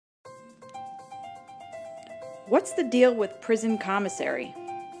What's the deal with prison commissary?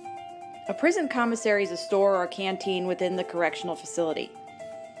 A prison commissary is a store or canteen within the correctional facility.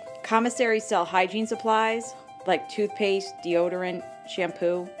 Commissaries sell hygiene supplies like toothpaste, deodorant,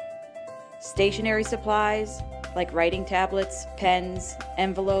 shampoo, stationery supplies like writing tablets, pens,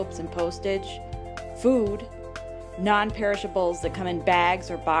 envelopes, and postage, food, non-perishables that come in bags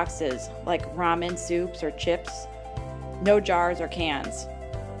or boxes like ramen soups or chips, no jars or cans,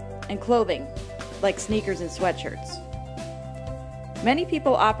 and clothing like sneakers and sweatshirts. Many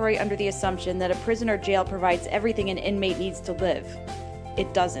people operate under the assumption that a prison or jail provides everything an inmate needs to live.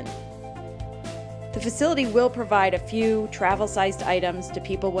 It doesn't. The facility will provide a few travel-sized items to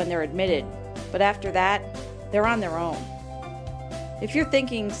people when they're admitted, but after that, they're on their own. If you're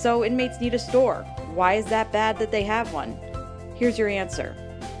thinking, so inmates need a store, why is that bad that they have one? Here's your answer.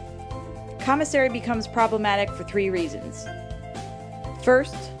 Commissary becomes problematic for 3 reasons.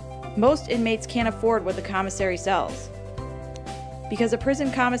 First, most inmates can't afford what the commissary sells. Because a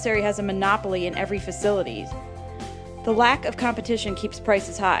prison commissary has a monopoly in every facility, the lack of competition keeps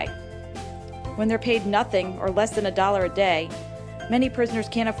prices high. When they're paid nothing or less than $1 a day, many prisoners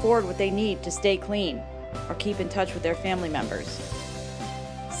can't afford what they need to stay clean or keep in touch with their family members.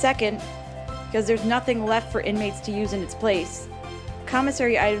 Second, because there's nothing left for inmates to use in its place,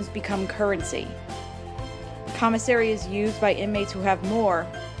 commissary items become currency. Commissary is used by inmates who have more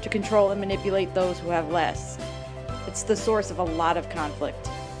to control and manipulate those who have less. It's the source of a lot of conflict.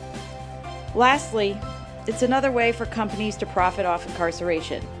 Lastly, it's another way for companies to profit off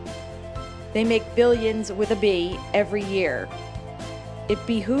incarceration. They make billions with a B every year. It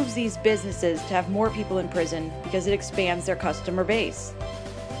behooves these businesses to have more people in prison because it expands their customer base.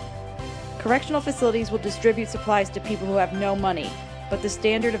 Correctional facilities will distribute supplies to people who have no money, but the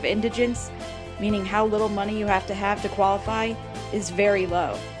standard of indigence, meaning how little money you have to qualify, is very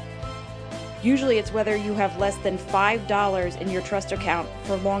low. Usually it's whether you have less than $5 in your trust account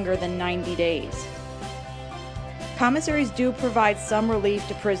for longer than 90 days. Commissaries do provide some relief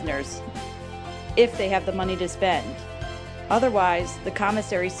to prisoners if they have the money to spend. Otherwise, the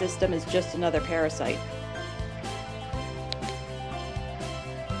commissary system is just another parasite.